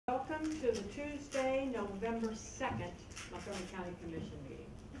to the Tuesday, November 2nd, Montgomery County Commission meeting.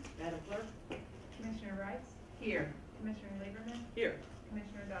 Madam Clerk? Commissioner Rice? Here. Commissioner Lieberman? Here.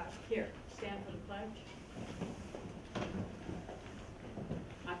 Commissioner Dodd? Here. Stand for the pledge.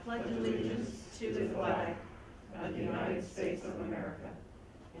 I pledge Allegiance to the flag of the United States of America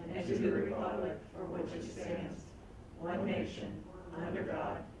and to the republic for which it stands, one nation, under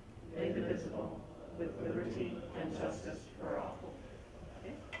God, indivisible, with liberty and justice for all.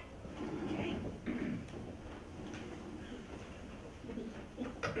 Okay.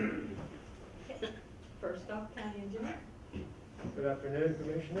 First up, County Engineer. Good afternoon,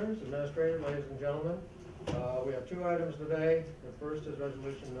 Commissioners, Administrator, ladies and gentlemen. We have two items today. The first is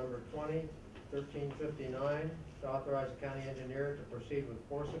resolution number 20-1359 to authorize the county engineer to proceed with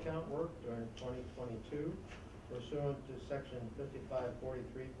force account work during 2022 pursuant to section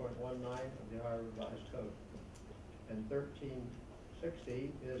 5543.19 of the Ohio Revised Code. And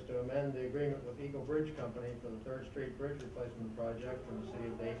 1360 is to amend the agreement with Eagle Bridge Company for the 3rd Street Bridge Replacement Project in the city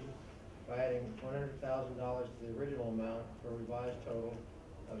of Dayton by adding $100,000 to the original amount for a revised total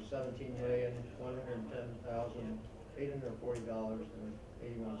of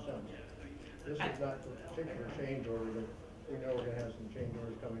 $17,110,840.81. This is not a particular change order, but we know we're going to have some change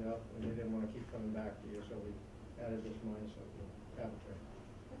orders coming up, and we didn't want to keep coming back to you, so we added this money so we have it there.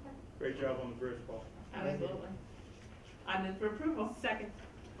 Okay. Great job on the bridge, Paul. Absolutely. I move for approval. Second.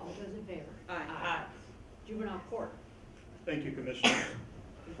 All those in favor? Aye. Juvenile Court. Thank you, Commissioner.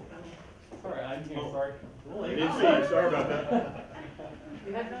 Sorry, I'm here. Sorry. I didn't see you. Sorry about that.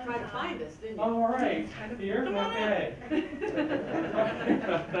 You had to try to find us, didn't you? Oh, all right. Here, okay.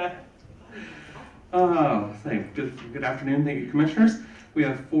 Good afternoon. Thank you, Commissioners. We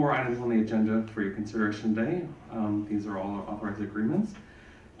have 4 items on the agenda for your consideration today. These are all authorized agreements.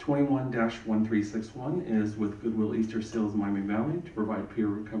 21-1361 is with Goodwill Easter Seals Miami Valley to provide peer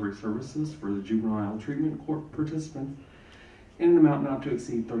recovery services for the juvenile treatment court participants in an amount not to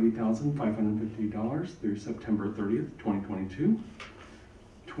exceed $30,550 through September 30th, 2022.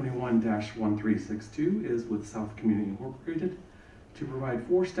 21-1362 is with South Community Incorporated to provide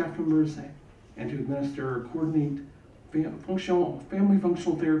 4 staff members and to administer coordinate family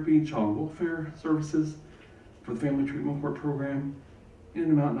functional therapy, child welfare services for the Family Treatment Court Program in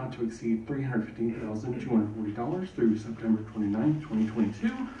an amount not to exceed $315,240 through September 29,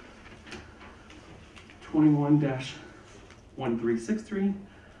 2022. 21-1363,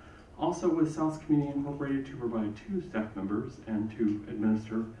 also with South Community Incorporated to provide 2 staff members and to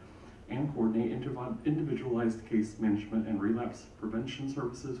administer and coordinate individualized case management and relapse prevention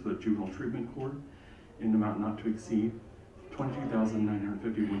services for the Juvenile Treatment Court in an amount not to exceed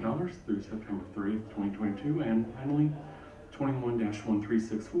 $22,951 through September 30th, 2022. And finally,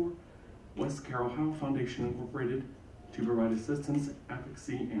 21-1364, West Carroll Howe Foundation Incorporated to provide assistance,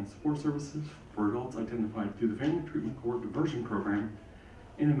 advocacy, and support services for adults identified through the Family Treatment Court Diversion Program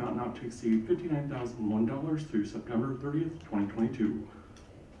in an amount not to exceed $59,001 through September 30th, 2022.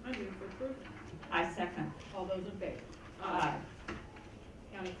 I move for approval. I second. All those in favor? Aye.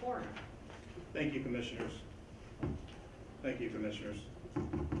 County Coroner. Thank you, Commissioners. Thank you, Commissioners. Can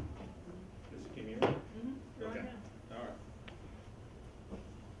you hear me? Go Okay. ahead. All right.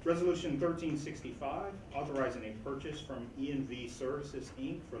 Resolution 1365, authorizing a purchase from E&V Services,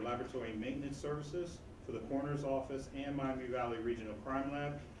 Inc. for laboratory maintenance services for the Coroner's Office and Miami Valley Regional Crime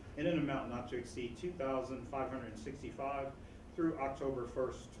Lab in an amount not to exceed $2,565 through October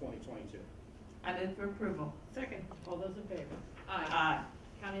 1st, 2022. I move for approval. Second. All those in favor? Aye.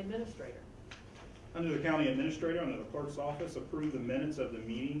 County Administrator. Under the County Administrator, under the Clerk's Office, approve the minutes of the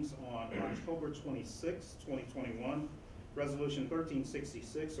meetings on October 26, 2021, Resolution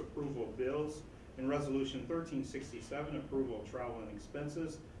 1366, approval of bills, and Resolution 1367, approval of travel and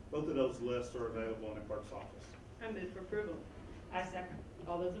expenses. Both of those lists are available in the Clerk's Office. I move for approval. I second.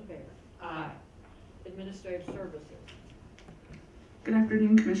 All those in favor? Aye. Administrative Services. Good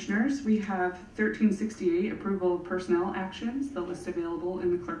afternoon, Commissioners. We have 1368, approval of personnel actions, the list available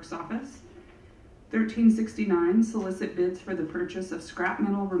in the Clerk's Office. 1369, solicit bids for the purchase of scrap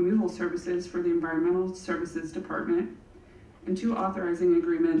metal removal services for the Environmental Services Department. And 2 authorizing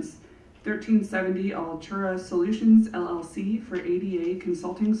agreements, 1370, Altura Solutions, LLC for ADA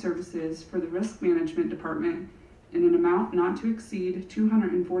consulting services for the Risk Management Department in an amount not to exceed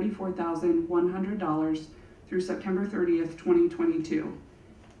 $244,100 through September 30th, 2022.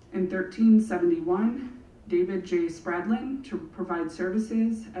 And 1371, David J. Spradlin to provide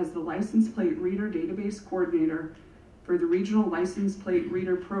services as the license plate reader database coordinator for the Regional License Plate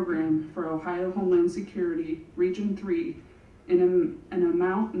Reader Program for Ohio Homeland Security, Region 3, in an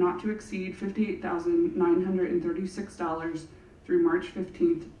amount not to exceed $58,936 through March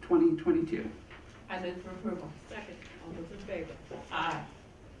 15th, 2022. I move for approval. Second. All those in favor? Aye.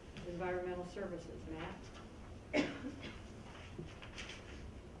 Environmental Services, Matt?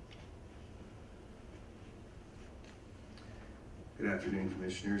 Good afternoon,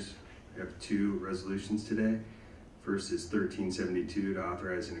 Commissioners. We have two resolutions today. First is 1372 to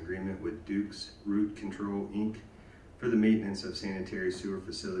authorize an agreement with Duke's Root Control, Inc. for the maintenance of sanitary sewer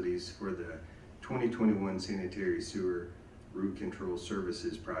facilities for the 2021 sanitary sewer root control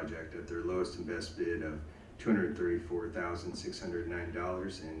services project at their lowest and best bid of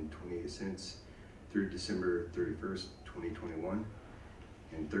 $234,609.28 through December 31st, 2021.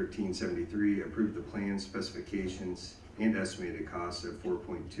 And 1373, approve the plan specifications and estimated cost of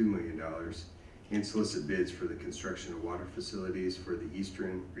 $4.2 million and solicit bids for the construction of water facilities for the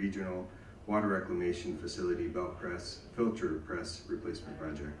Eastern Regional Water Reclamation Facility belt press, filter press replacement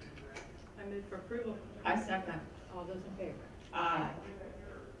project. I move for approval. I second. All those in favor? Aye.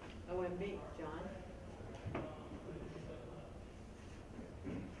 OMB, John?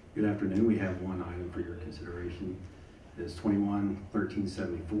 Good afternoon. We have one item for your consideration. It is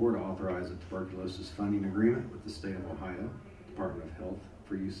 21-1374 to authorize a tuberculosis funding agreement with the State of Ohio Department of Health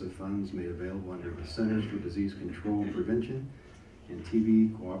for use of funds made available under the Centers for Disease Control and Prevention and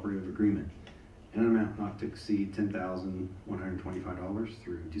TB Cooperative Agreement in an amount not to exceed $10,125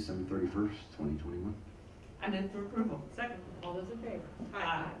 through December 31st, 2021. I move for approval. Second. All those in favor?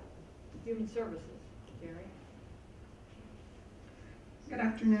 Aye. Human Services, Gary? Good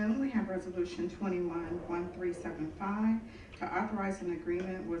afternoon. We have Resolution 21-1375 to authorize an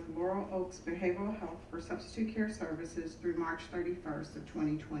agreement with Laurel Oaks Behavioral Health for substitute care services through March 31st of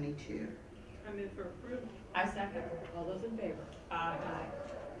 2022. I move for approval. I second. All those in favor? Aye.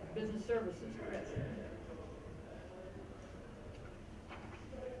 Business Services, Chris?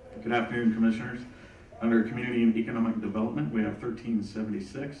 Good afternoon, Commissioners. Under Community and Economic Development, we have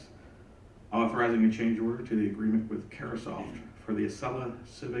 1376, authorizing a change order to the agreement with Carasoft for the Acela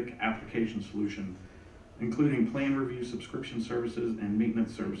Civic Application Solution, including plan review subscription services and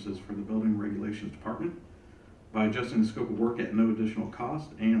maintenance services for the Building Regulations Department, by adjusting the scope of work at no additional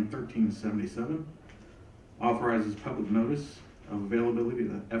cost. And 1377, authorizes public notice of availability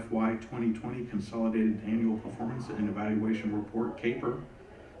of the FY 2020 Consolidated Annual Performance and Evaluation Report, CAPER,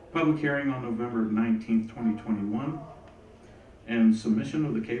 public hearing on November 19th, 2021, and submission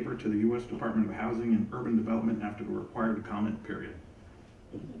of the CAPER to the U.S. Department of Housing and Urban Development after the required comment period.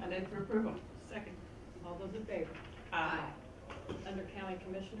 I move for approval. Second. All those in favor? Aye. Under County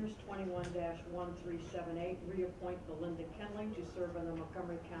Commissioners, 21-1378, reappoint Belinda Kenley to serve on the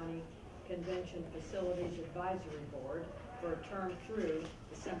Montgomery County Convention Facilities Advisory Board for a term through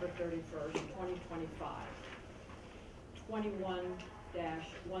December 31st, 2025.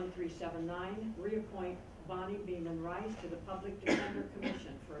 21-1379, reappoint Bonnie Beeman Rice to the Public Defender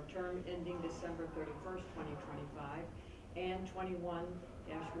Commission for a term ending December 31st, 2025. And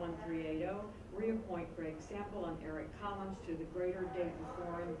 21-1380, reappoint Greg Sample and Eric Collins to the Greater Dayton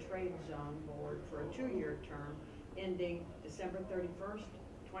Foreign Trade Zone Board for a 2-year term ending December 31st,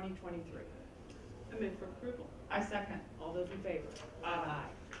 2023. I move for approval. I second. All those in favor? Aye.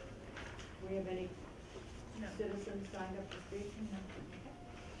 Do we have any No. citizens signed up to speak?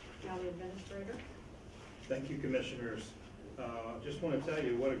 County Administrator? Thank you, Commissioners. Just want to tell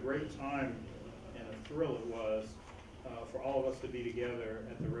you what a great time and a thrill it was for all of us to be together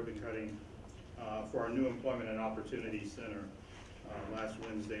at the ribbon cutting for our new Employment and Opportunity Center last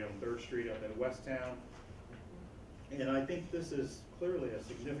Wednesday on 3rd Street up in Westtown. And I think this is clearly a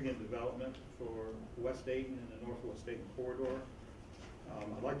significant development for West Dayton and the Northwest Dayton corridor.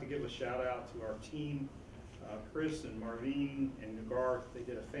 I'd like to give a shout out to our team, Chris and Marvine and Garth. They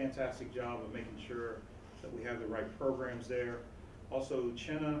did a fantastic job of making sure that we have the right programs there. Also,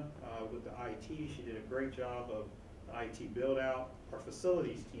 Chenna with the IT, she did a great job of the IT build out. Our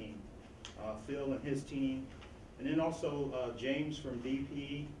facilities team, Phil and his team, and then also James from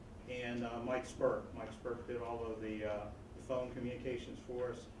DP and Mike Spurk. Mike Spurk did all of the phone communications for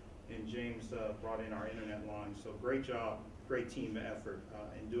us, and James brought in our internet line. So great job, great team effort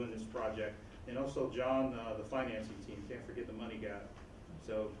in doing this project. And also John, the financing team, can't forget the money guy.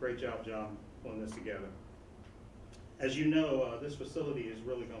 So great job, John, pulling this together. As you know, this facility is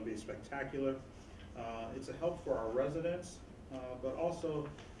really going to be spectacular. It's a help for our residents, but also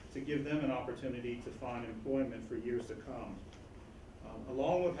to give them an opportunity to find employment for years to come.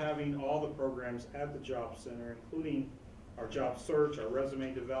 Along with having all the programs at the Job Center, including our job search, our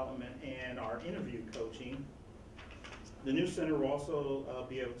resume development, and our interview coaching, the new center will also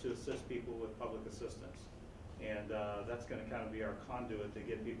be able to assist people with public assistance. And that's going to kind of be our conduit to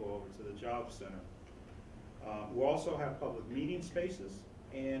get people over to the Job Center. We'll also have public meeting spaces,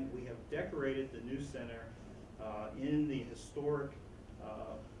 and we have decorated the new center in the historic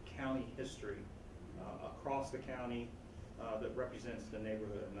county history across the county that represents the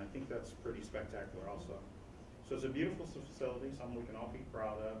neighborhood, and I think that's pretty spectacular also. So it's a beautiful facility, something we can all be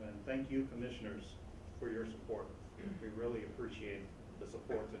proud of, and thank you, commissioners, for your support. We really appreciate the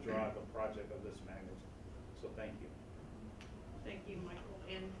support to drive a project of this magnitude. So thank you. Thank you, Michael,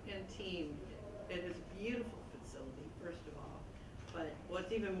 and team. It is a beautiful facility, first of all, but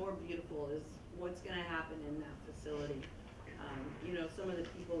what's even more beautiful is what's gonna happen in that facility. You know, some of the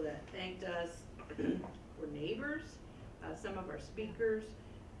people that thanked us were neighbors. Some of our speakers,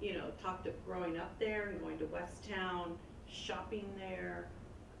 you know, talked of growing up there and going to Westtown, shopping there.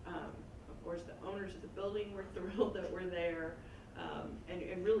 Of course, the owners of the building were thrilled that we're there,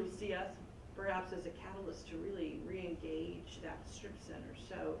 and really see us perhaps as a catalyst to really re-engage that strip center.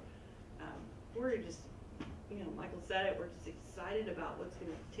 So we're just, you know, Michael said it, we're just excited about what's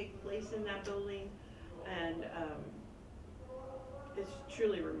going to take place in that building, and it's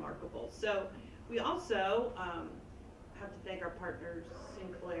truly remarkable. So we also have to thank our partners,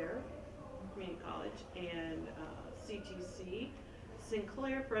 Sinclair Community College and CTC.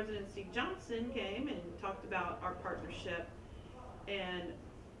 Sinclair President Steve Johnson came and talked about our partnership, and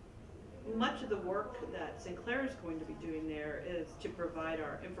much of the work that Sinclair is going to be doing there is to provide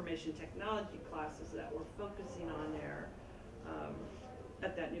our information technology classes that we're focusing on there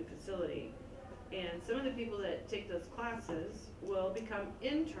at that new facility. And some of the people that take those classes will become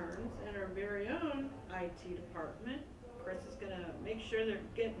interns in our very own IT department. Chris is gonna make sure they're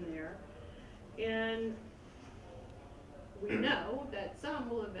getting there. And we know that some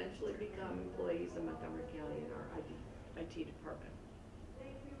will eventually become employees of Montgomery County in our IT department.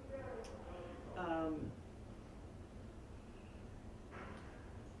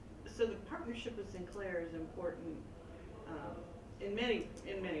 So the partnership with Sinclair is important in many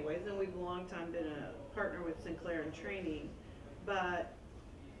ways, and we've a long time been a partner with Sinclair in training, but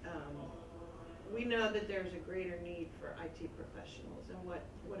we know that there's a greater need for IT professionals, and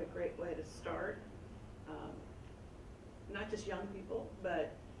what a great way to start. Not just young people,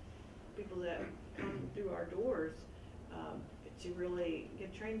 but people that come through our doors to really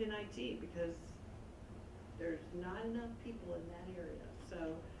get trained in IT, because there's not enough people in that area.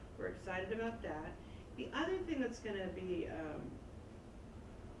 So we're excited about that. The other thing that's going to be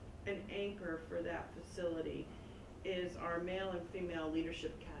an anchor for that facility is our male and female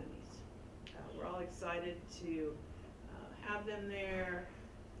leadership academies. We're all excited to have them there.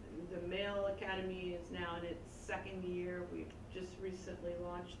 The male academy is now in its second year. We've just recently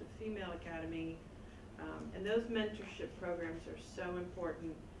launched the female academy. And those mentorship programs are so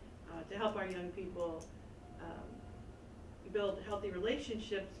important to help our young people build healthy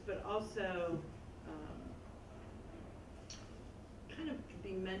relationships, but also kind of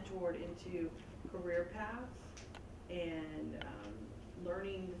be mentored into career paths and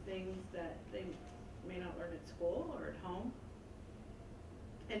learning the things that they may not learn at school or at home,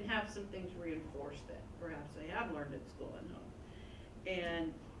 and have some things reinforced that perhaps they have learned at school and home.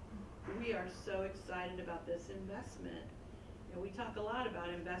 And we are so excited about this investment. You know, we talk a lot about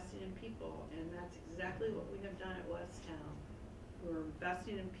investing in people, and that's exactly what we have done at Westtown. We're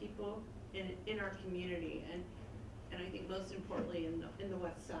investing in people in our community, and I think most importantly in the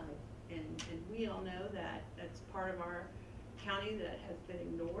West Side. And we all know that that's part of our county that has been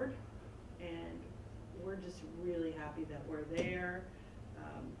ignored, and we're just really happy that we're there.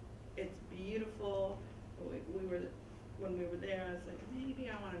 It's beautiful. When we were there, I was like, maybe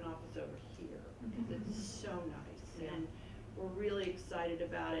I want an office over here, because it's so nice. Yeah. And we're really excited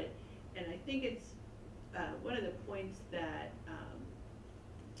about it. And I think it's one of the points that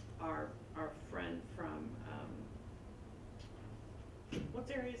our friend from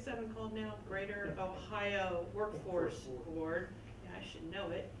what's Area 7 called now? Greater Ohio Workforce Board. Yeah, I should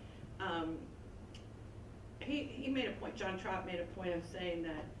know it. He made a point, John Trott made a point of saying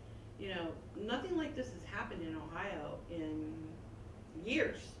that, you know, nothing like this has happened in Ohio in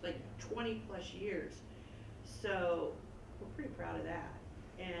years, like 20 plus years. So we're pretty proud of that.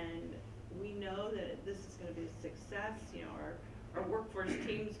 And we know that this is going to be a success. You know, our workforce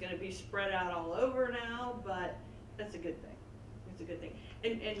team is going to be spread out all over now, but that's a good thing. It's a good thing.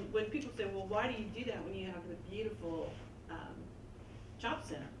 And when people say, well, why do you do that when you have the beautiful job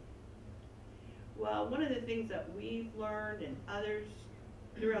center? Well, one of the things that we've learned, and others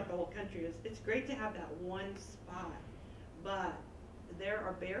throughout the whole country, is it's great to have that one spot, but there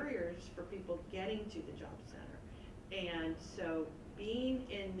are barriers for people getting to the job center. And so being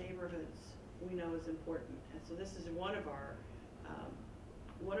in neighborhoods we know is important. And so this is one of our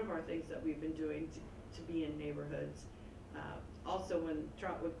things that we've been doing to be in neighborhoods. Also, when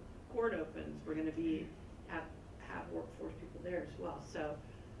Trotwood Court opens, we're going to have workforce people there as well. So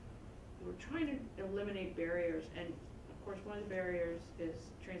we're trying to eliminate barriers, and of course, one of the barriers is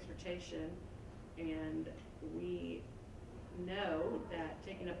transportation. And we know that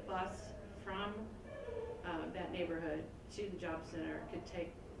taking a bus from that neighborhood to the job center could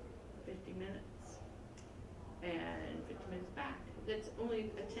take 50 minutes and 50 minutes back. It's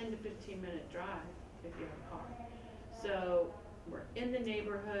only a 10 to 15 minute drive if you have a car. So we're in the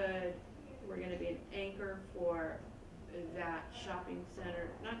neighborhood. We're going to be an anchor for that shopping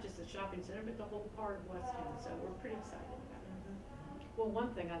center, not just the shopping center, but the whole part of West End. So we're pretty excited about it. Well,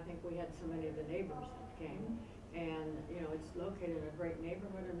 one thing, I think we had so many of the neighbors that came, and, you know, it's located in a great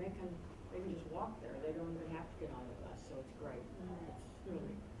neighborhood, and they can just walk there. They don't even have to get on the bus, so it's great. It's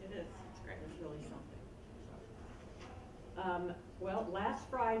really, It is. It's great. it's really something. Well, last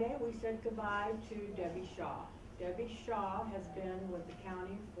Friday, we said goodbye to Debbie Shaw. Debbie Shaw has been with the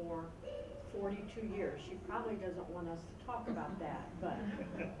county for 42 years. She probably doesn't want us to talk about that, but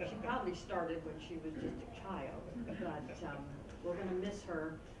she probably started when she was just a child. But we're going to miss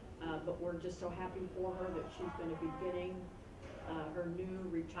her, but we're just so happy for her that she's going to be beginning her new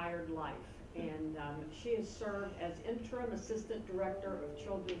retired life. And she has served as interim assistant director of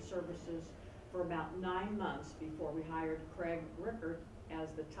children's services for about 9 months before we hired Craig Rickard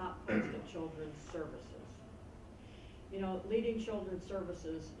as the top post at children's services. You know, leading children's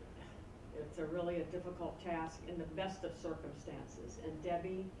services, it's really a difficult task in the best of circumstances, and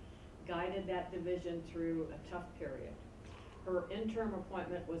Debbie guided that division through a tough period. Her interim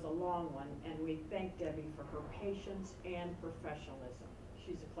appointment was a long one, and we thank Debbie for her patience and professionalism.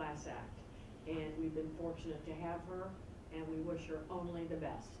 She's a class act, and we've been fortunate to have her, and we wish her only the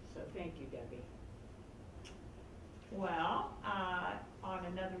best. So thank you, Debbie. Well, on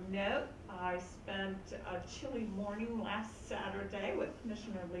another note, I spent a chilly morning last Saturday with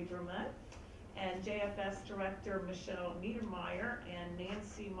Commissioner Lieberman and JFS Director Michelle Niedermeyer and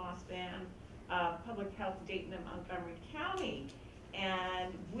Nancy Mossban, Public Health Dayton and Montgomery County.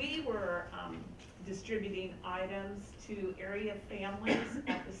 And we were distributing items to area families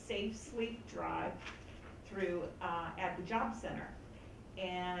at the Safe Sleep Drive through at the Job Center.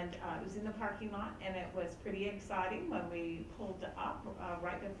 And it was in the parking lot, and it was pretty exciting when we pulled up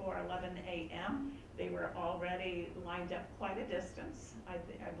right before 11 a.m. They were already lined up quite a distance. I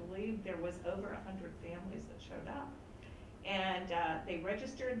believe there was over 100 families that showed up. And they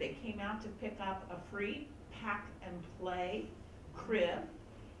registered. They came out to pick up a free pack and play crib,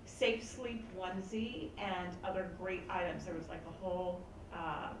 Safe Sleep onesie, and other great items. There was like a whole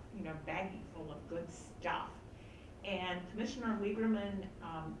baggie full of good stuff. And Commissioner Lieberman,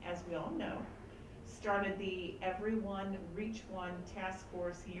 as we all know, started the Everyone Reach One task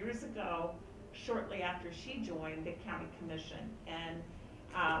force years ago, shortly after she joined the county commission. And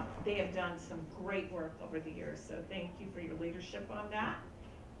they have done some great work over the years, so thank you for your leadership on that.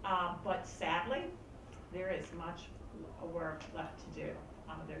 But sadly, there is much work left to do.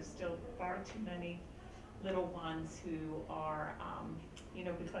 There's still far too many little ones who are,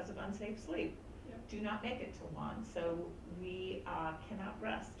 because of unsafe sleep, do not make it to one. So we cannot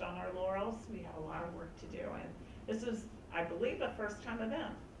rest on our laurels. We have a lot of work to do. And this is, I believe, a first-time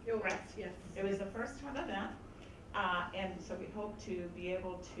event. Correct. Yes. It was a first-time event. And so we hope to be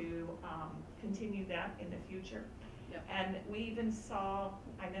able to continue that in the future. Yep. And we even saw,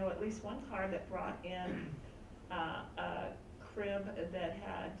 I know at least one car that brought in a crib that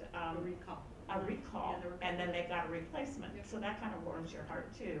had A recall. Yeah, and then they got a replacement. Yep. So that kind of warms your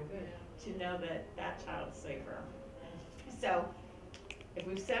heart too, to know that that child's safer. So if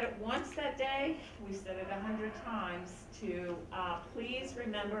we've said it once that day, we said it 100 times to please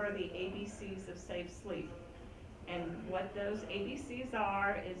remember the ABCs of safe sleep. And what those ABCs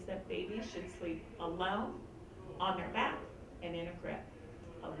are is that babies should sleep alone, on their back, and in a crib.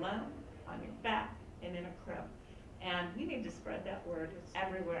 Alone, on your back, and in a crib. And we need to spread that word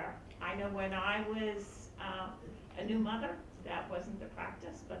everywhere. I know when I was a new mother, that wasn't the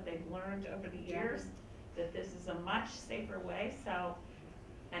practice, but they've learned over the years that this is a much safer way. So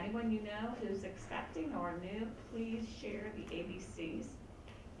anyone you know who's expecting or new, please share the ABCs.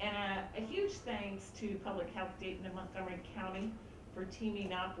 And a huge thanks to Public Health Dayton and Montgomery County for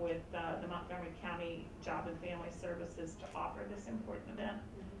teaming up with the Montgomery County Job and Family Services to offer this important event.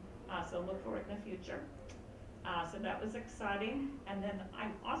 So look for it in the future. So that was exciting. And then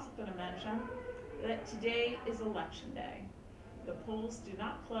I'm also going to mention that today is election day. The polls do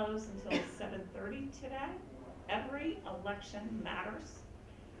not close until 7:30 today. Every election matters.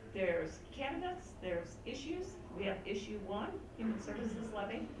 There's candidates, there's issues. We have issue 1, human services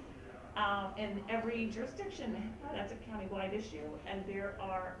levy. In every jurisdiction, that's a countywide issue, and there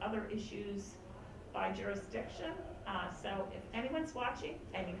are other issues by jurisdiction. So if anyone's watching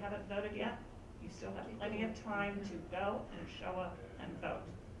and you haven't voted yet, you still have plenty of time to go and show up and vote.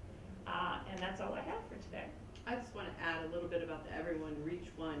 And that's all I have for today. I just want to add a little bit about the Everyone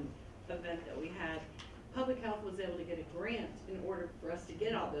Reach One event that we had. Public Health was able to get a grant in order for us to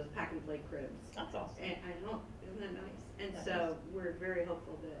get all those pack and play cribs. That's awesome. And I know, isn't that nice? And That so we're very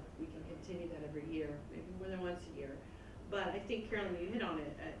hopeful that we can continue that every year, maybe more than once a year. But I think, Carolyn, you hit on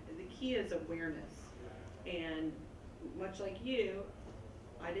it. The key is awareness. And much like you,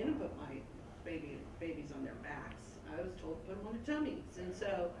 I didn't put my babies on their backs. I was told to put them on their tummies. And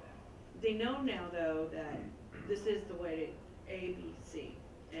so they know now, though, that this is the way to A, B, C.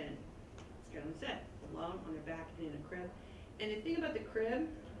 And as Carolyn said, alone on their back and in a crib. And the thing about the crib,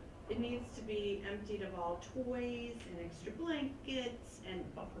 it needs to be emptied of all toys and extra blankets and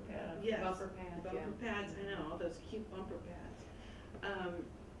Bumper pads. yes, Bumper pads, bumper yeah. pads. I know, all those cute bumper pads.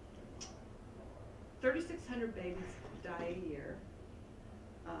 3,600 babies die a year.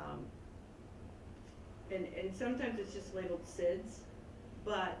 And sometimes it's just labeled SIDS,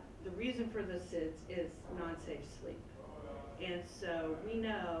 but the reason for the SIDS is non-safe sleep. And so we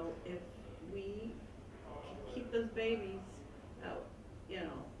know if we keep those babies,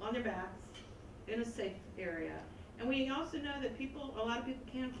 on their backs in a safe area, and we also know that a lot of people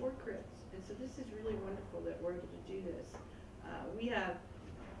can't afford cribs, and so this is really wonderful that we're able to do this. We have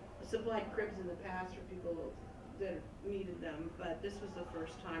supplied cribs in the past for people that needed them, but this was the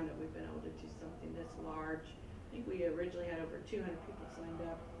first time that we've been able to do something this large. I think we originally had over 200 people signed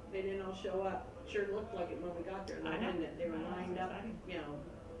up. They didn't all show up. Sure looked like it when we got there, though, didn't it? They were lined up,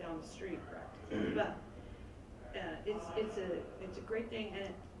 down the street, correct? But it's a great thing,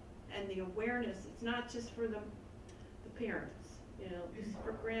 and the awareness. It's not just for the parents. This is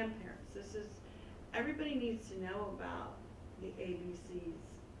for grandparents. Everybody needs to know about the ABCs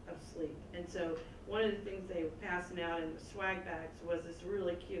of sleep. And so one of the things they were passing out in the swag bags was this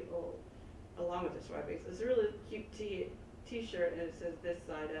really cute along with the swag bags, this really cute t-shirt, and it says "This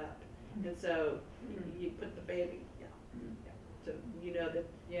Side Up." And so you put the baby, so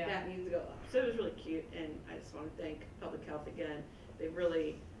that needs to go up. So it was really cute, and I just want to thank Public Health again. They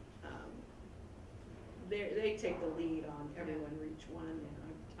really, they take the lead on Everyone Reach One,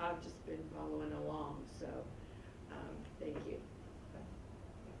 and I've just been following along. So thank you.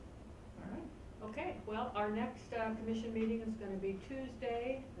 All right. Okay, well, our next commission meeting is going to be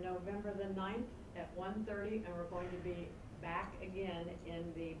Tuesday, November the 9th at 1:30, and we're going to be back again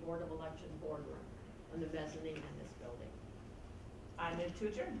in the Board of Elections boardroom on the mezzanine in this building. I move to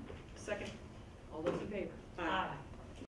adjourn. Second. All those in favor? Aye.